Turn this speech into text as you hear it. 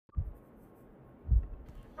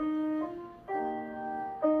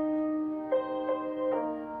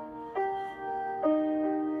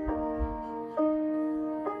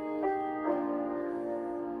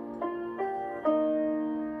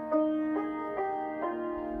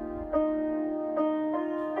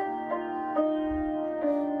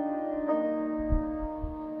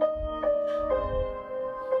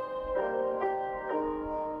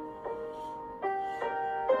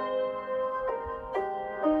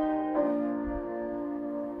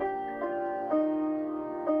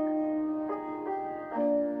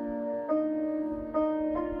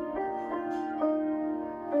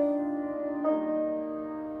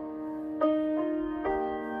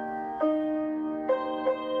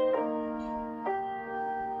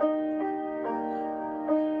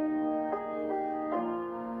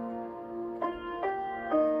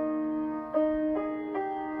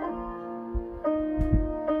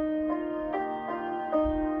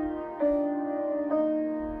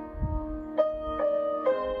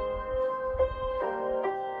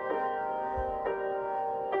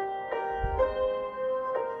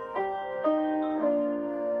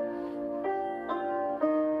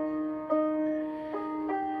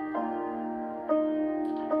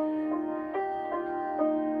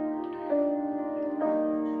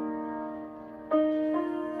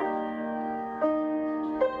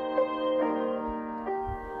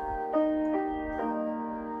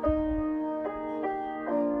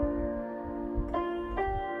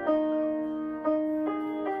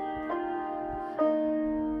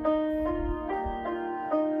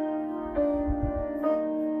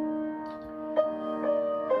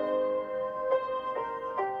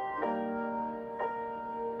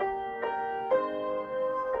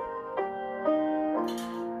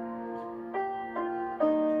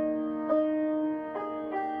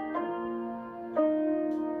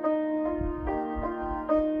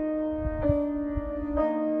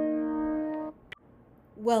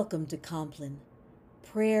Welcome to Compline,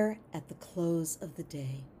 prayer at the close of the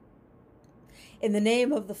day. In the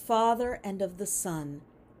name of the Father, and of the Son,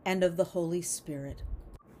 and of the Holy Spirit.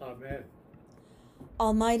 Amen.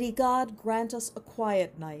 Almighty God, grant us a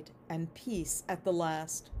quiet night and peace at the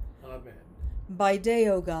last. Amen. By day,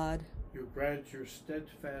 O God, You grant your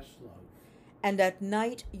steadfast love, and at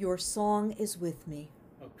night your song is with me.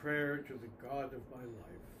 a prayer to the God of my life.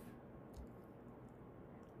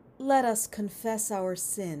 Let us confess our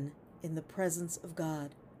sin in the presence of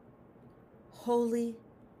God. Holy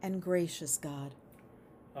and gracious God,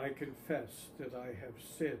 I confess that I have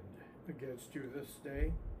sinned against you this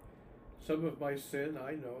day. Some of my sin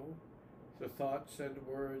I know, the thoughts and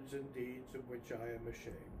words and deeds of which I am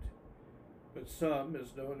ashamed. But some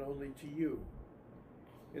is known only to you.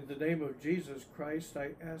 In the name of Jesus Christ,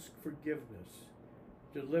 I ask forgiveness.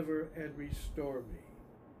 Deliver and restore me,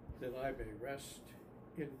 that I may rest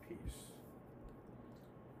in peace.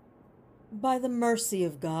 by the mercy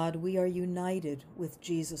of God, we are united with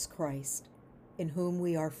Jesus Christ, in whom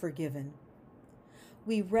we are forgiven.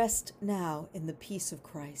 We rest now in the peace of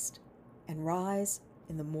Christ and rise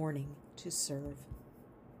in the morning to serve.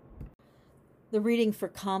 The reading for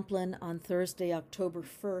Compline on Thursday, October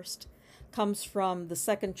 1st, comes from the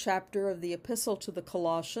second chapter of the Epistle to the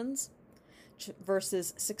Colossians,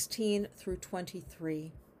 verses 16 through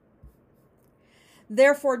 23.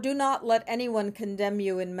 Therefore, do not let anyone condemn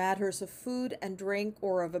you in matters of food and drink,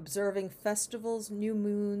 or of observing festivals, new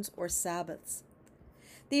moons, or Sabbaths.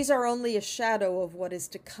 These are only a shadow of what is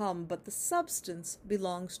to come, but the substance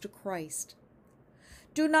belongs to Christ.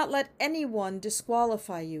 Do not let anyone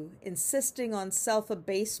disqualify you, insisting on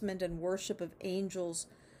self-abasement and worship of angels,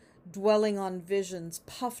 dwelling on visions,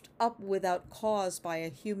 puffed up without cause by a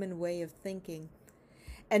human way of thinking,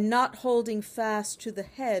 and not holding fast to the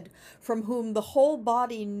head, from whom the whole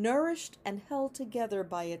body, nourished and held together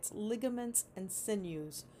by its ligaments and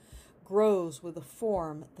sinews, grows with a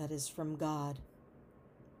form that is from God.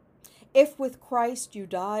 If with Christ you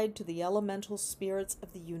died to the elemental spirits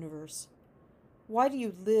of the universe, why do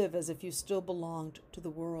you live as if you still belonged to the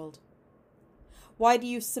world? Why do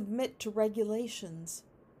you submit to regulations?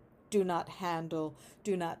 Do not handle,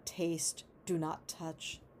 do not taste, do not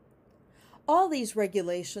touch. All these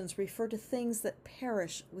regulations refer to things that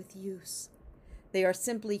perish with use. They are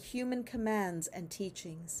simply human commands and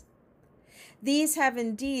teachings. These have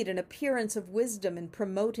indeed an appearance of wisdom in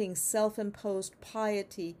promoting self-imposed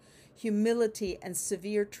piety, humility, and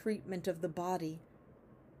severe treatment of the body,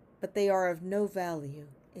 but they are of no value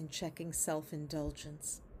in checking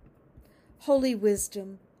self-indulgence. Holy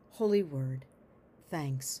wisdom, holy word,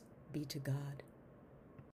 thanks be to God.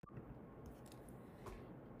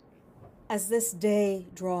 As this day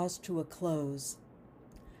draws to a close,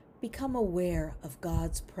 Become aware of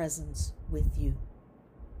God's presence with you.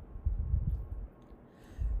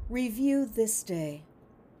 Review this day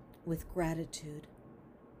with gratitude.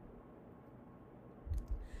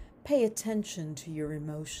 Pay attention to your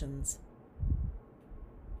emotions.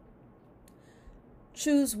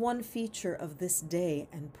 Choose one feature of this day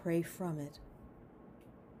and pray from it.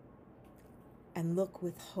 And look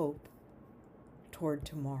with hope toward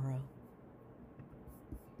tomorrow.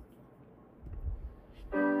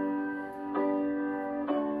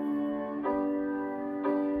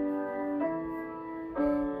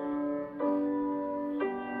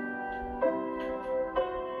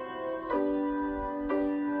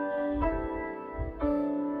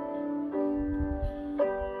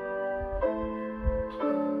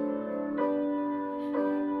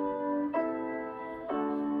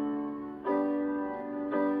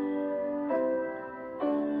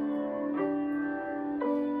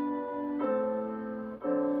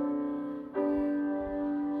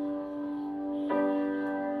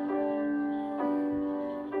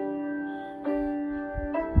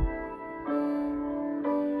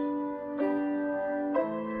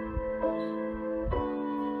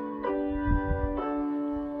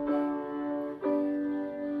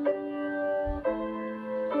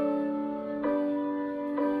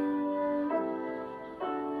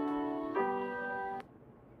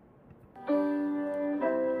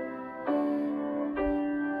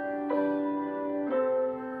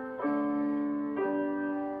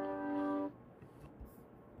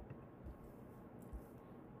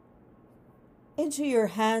 Into your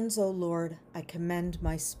hands, O Lord, I commend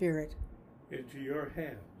my spirit. Into your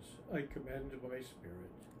hands I commend my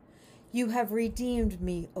spirit. You have redeemed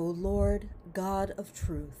me, O Lord, God of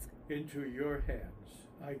truth. Into your hands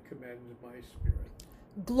I commend my spirit.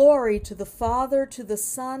 Glory to the Father, to the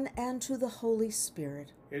Son, and to the Holy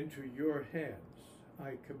Spirit. Into your hands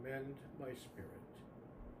I commend my spirit.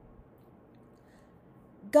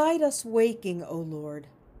 Guide us waking, O Lord,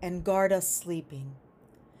 and guard us sleeping,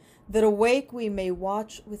 that awake we may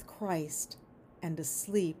watch with Christ, and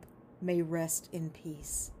asleep may rest in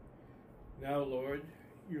peace. Now, Lord,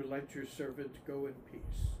 you let your servant go in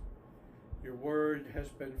peace. Your word has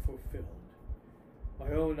been fulfilled.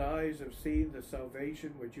 My own eyes have seen the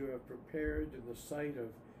salvation which you have prepared in the sight of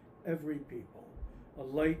every people, a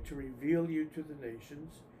light to reveal you to the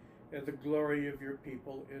nations, and the glory of your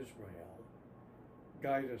people Israel.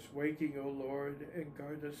 Guide us waking, O Lord, and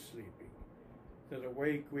guard us sleeping, that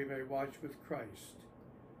awake we may watch with Christ,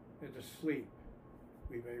 and asleep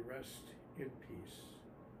we may rest in peace.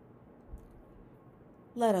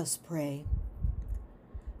 Let us pray.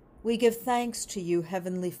 We give thanks to you,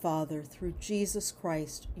 Heavenly Father, through Jesus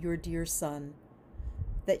Christ, your dear Son,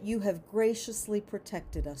 that you have graciously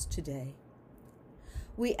protected us today.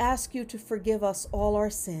 We ask you to forgive us all our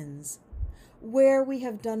sins, where we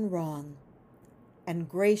have done wrong, and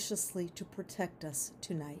graciously to protect us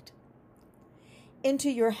tonight.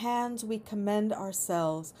 Into your hands we commend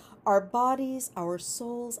ourselves, our bodies, our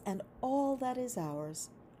souls, and all that is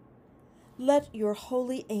ours. Let your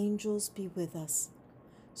holy angels be with us,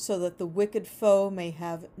 so that the wicked foe may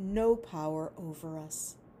have no power over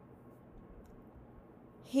us.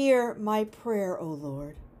 Hear my prayer, O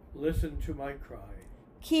Lord. Listen to my cry.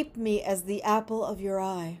 Keep me as the apple of your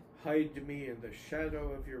eye. Hide me in the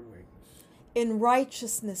shadow of your wings. In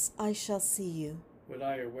righteousness I shall see you. When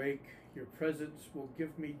I awake, your presence will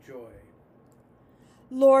give me joy.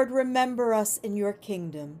 Lord, remember us in your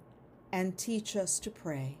kingdom, and teach us to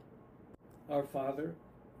pray. Our Father,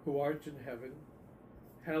 who art in heaven,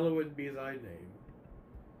 hallowed be thy name.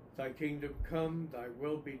 Thy kingdom come, thy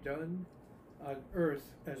will be done, on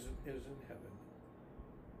earth as it is in heaven.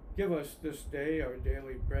 Give us this day our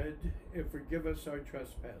daily bread, and forgive us our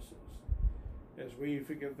trespasses, as we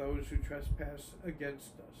forgive those who trespass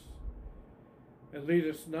against us. And lead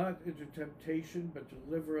us not into temptation, but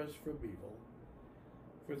deliver us from evil.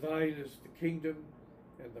 For thine is the kingdom,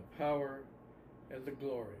 and the power, and the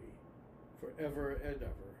glory, forever and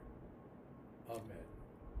ever. Amen.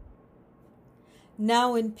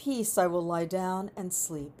 Now in peace I will lie down and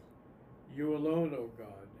sleep. You alone, O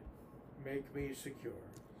God, make me secure.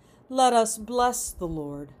 Let us bless the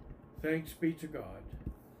Lord. Thanks be to God.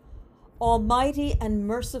 Almighty and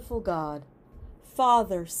merciful God,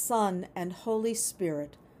 Father, Son, and Holy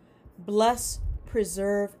Spirit, bless,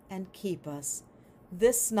 preserve, and keep us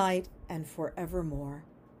this night and forevermore.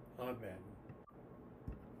 Amen.